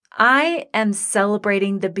I am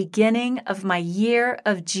celebrating the beginning of my year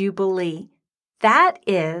of Jubilee. That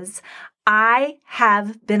is, I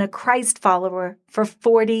have been a Christ follower for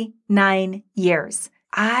 49 years.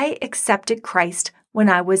 I accepted Christ when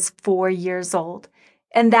I was 4 years old.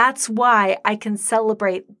 And that's why I can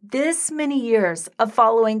celebrate this many years of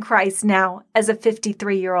following Christ now as a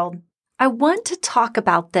 53-year-old. I want to talk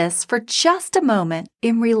about this for just a moment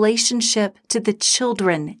in relationship to the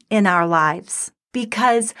children in our lives,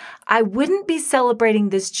 because I wouldn't be celebrating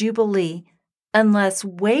this Jubilee unless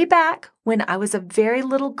way back when I was a very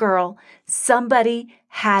little girl, somebody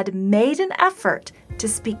had made an effort to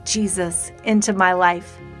speak Jesus into my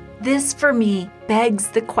life. This, for me, begs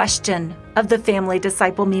the question of the Family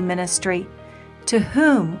Disciple Me ministry. To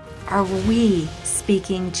whom are we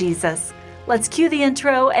speaking Jesus? Let's cue the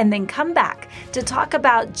intro and then come back to talk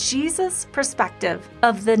about Jesus' perspective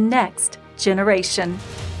of the next generation.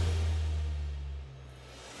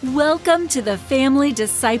 Welcome to the Family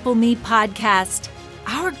Disciple Me podcast.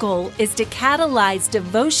 Our goal is to catalyze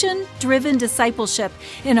devotion-driven discipleship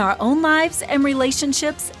in our own lives and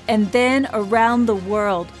relationships, and then around the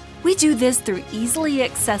world. We do this through easily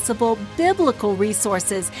accessible biblical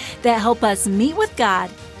resources that help us meet with God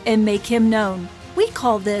and make Him known. We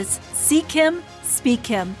call this Seek Him, Speak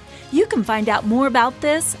Him. You can find out more about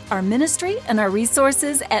this, our ministry, and our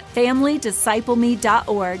resources at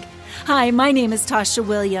familydiscipleme.org. Hi, my name is Tasha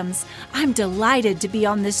Williams. I'm delighted to be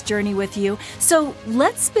on this journey with you. So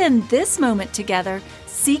let's spend this moment together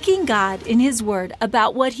seeking God in His Word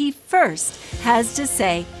about what He first has to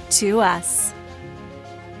say to us.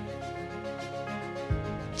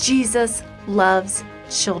 Jesus loves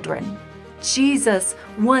children. Jesus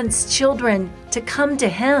wants children to come to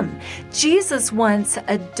Him. Jesus wants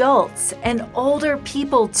adults and older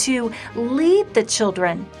people to lead the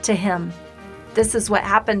children to Him. This is what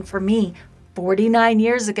happened for me 49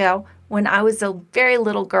 years ago when I was a very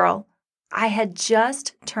little girl. I had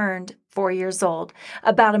just turned 4 years old,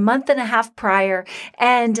 about a month and a half prior,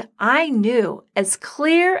 and I knew as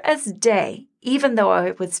clear as day, even though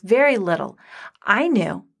I was very little, I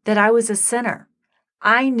knew that I was a sinner.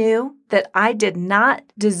 I knew that I did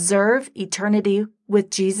not deserve eternity with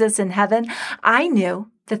Jesus in heaven. I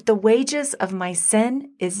knew that the wages of my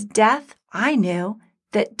sin is death. I knew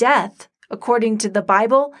that death, according to the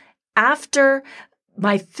Bible, after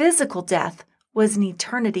my physical death was an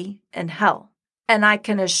eternity in hell. And I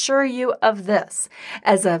can assure you of this.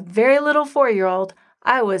 As a very little 4-year-old,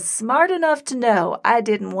 I was smart enough to know I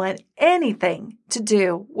didn't want anything to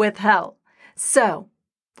do with hell. So,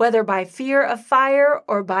 whether by fear of fire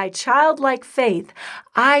or by childlike faith,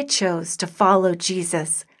 I chose to follow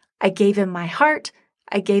Jesus. I gave Him my heart,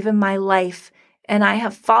 I gave Him my life, and I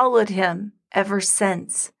have followed Him ever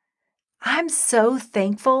since. I'm so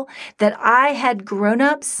thankful that I had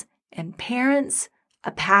grown-ups and parents,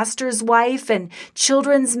 a pastor's wife and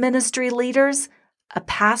children's ministry leaders, a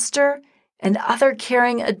pastor, and other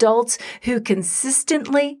caring adults who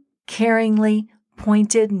consistently, caringly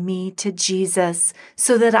pointed me to Jesus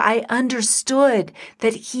so that I understood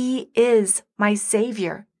that He is my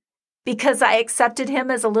Savior. Because I accepted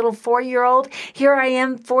Him as a little 4-year-old, here I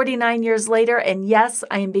am 49 years later, and yes,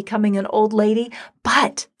 I am becoming an old lady,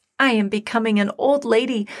 but I am becoming an old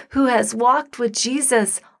lady who has walked with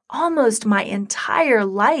Jesus almost my entire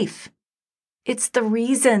life. It's the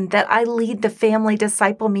reason that I lead the Family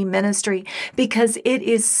Disciple Me ministry, because it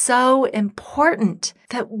is so important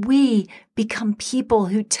that we become people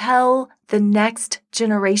who tell the next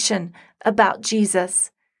generation about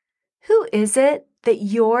Jesus. Who is it that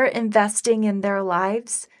you're investing in their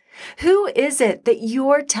lives? Who is it that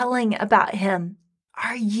you're telling about Him?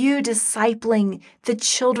 Are you discipling the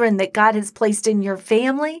children that God has placed in your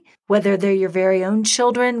family, whether they're your very own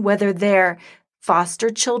children, whether they're foster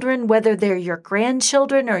children, whether they're your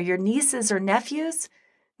grandchildren or your nieces or nephews?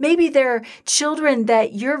 Maybe they're children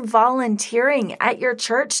that you're volunteering at your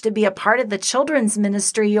church to be a part of the children's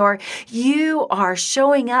ministry, or you are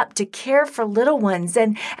showing up to care for little ones,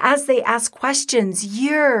 and as they ask questions,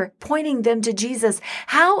 you're pointing them to Jesus.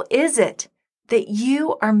 How is it that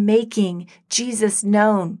you are making Jesus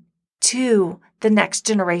known to the next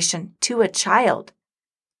generation, to a child?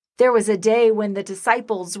 There was a day when the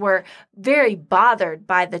disciples were very bothered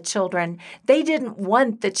by the children. They didn't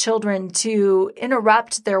want the children to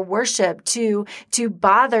interrupt their worship, to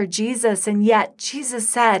bother Jesus. And yet Jesus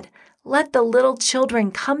said, "Let the little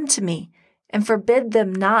children come to me and forbid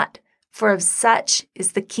them not, for of such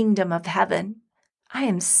is the kingdom of heaven." I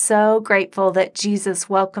am so grateful that Jesus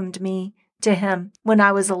welcomed me to Him when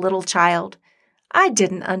I was a little child. I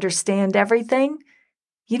didn't understand everything.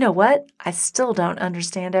 You know what? I still don't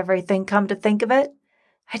understand everything, come to think of it.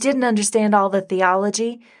 I didn't understand all the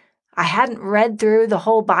theology. I hadn't read through the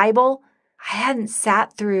whole Bible. I hadn't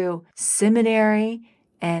sat through seminary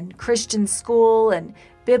and Christian school and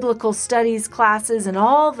biblical studies classes and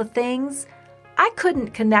all the things. I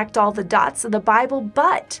couldn't connect all the dots of the Bible,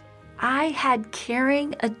 but I had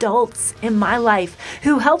caring adults in my life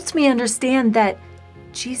who helped me understand that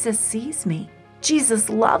Jesus sees me. Jesus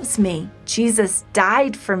loves me. Jesus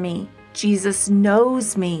died for me. Jesus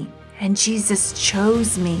knows me. And Jesus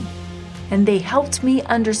chose me. And they helped me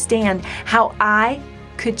understand how I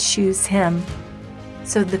could choose him.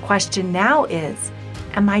 So the question now is,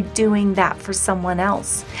 am I doing that for someone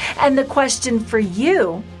else? And the question for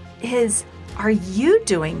you is, are you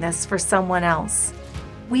doing this for someone else?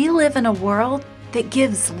 We live in a world that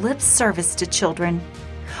gives lip service to children.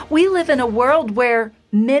 We live in a world where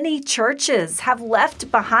many churches have left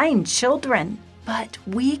behind children. But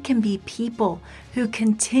we can be people who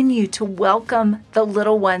continue to welcome the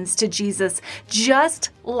little ones to Jesus, just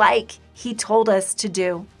like he told us to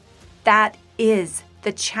do. That is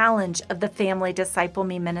the challenge of the Family Disciple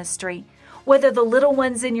Me ministry. Whether the little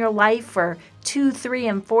ones in your life are 2, 3,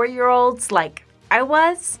 and 4-year-olds like I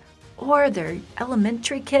was, or they're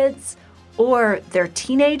elementary kids, or they're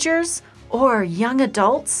teenagers, or young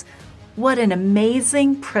adults, what an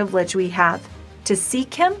amazing privilege we have to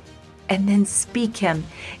seek him and then speak him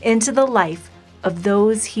into the life of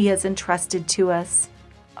those he has entrusted to us.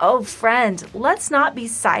 Oh, friend, let's not be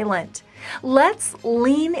silent. Let's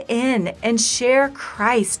lean in and share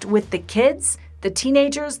Christ with the kids, the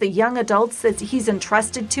teenagers, the young adults that he's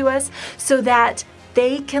entrusted to us so that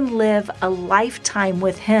they can live a lifetime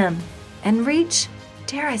with him and reach,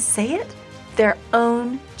 dare I say it, their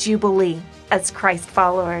own Jubilee as Christ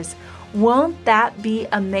followers. Won't that be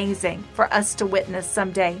amazing for us to witness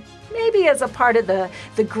someday? Maybe as a part of the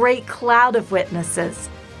great cloud of witnesses,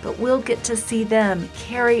 but we'll get to see them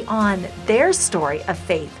carry on their story of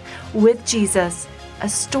faith with Jesus, a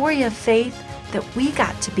story of faith that we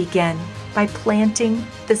got to begin by planting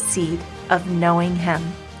the seed of knowing him.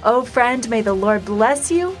 Oh, friend, may the Lord bless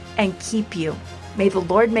you and keep you. May the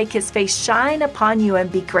Lord make his face shine upon you and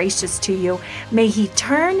be gracious to you. May he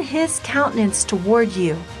turn his countenance toward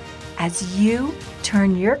you as you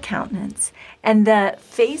turn your countenance and the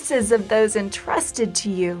faces of those entrusted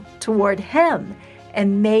to you toward him,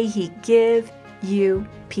 and may he give you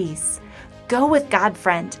peace. Go with God,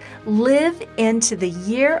 friend. Live into the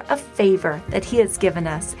year of favor that he has given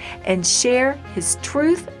us and share his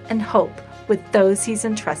truth and hope with those he's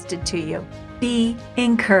entrusted to you. Be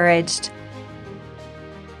encouraged.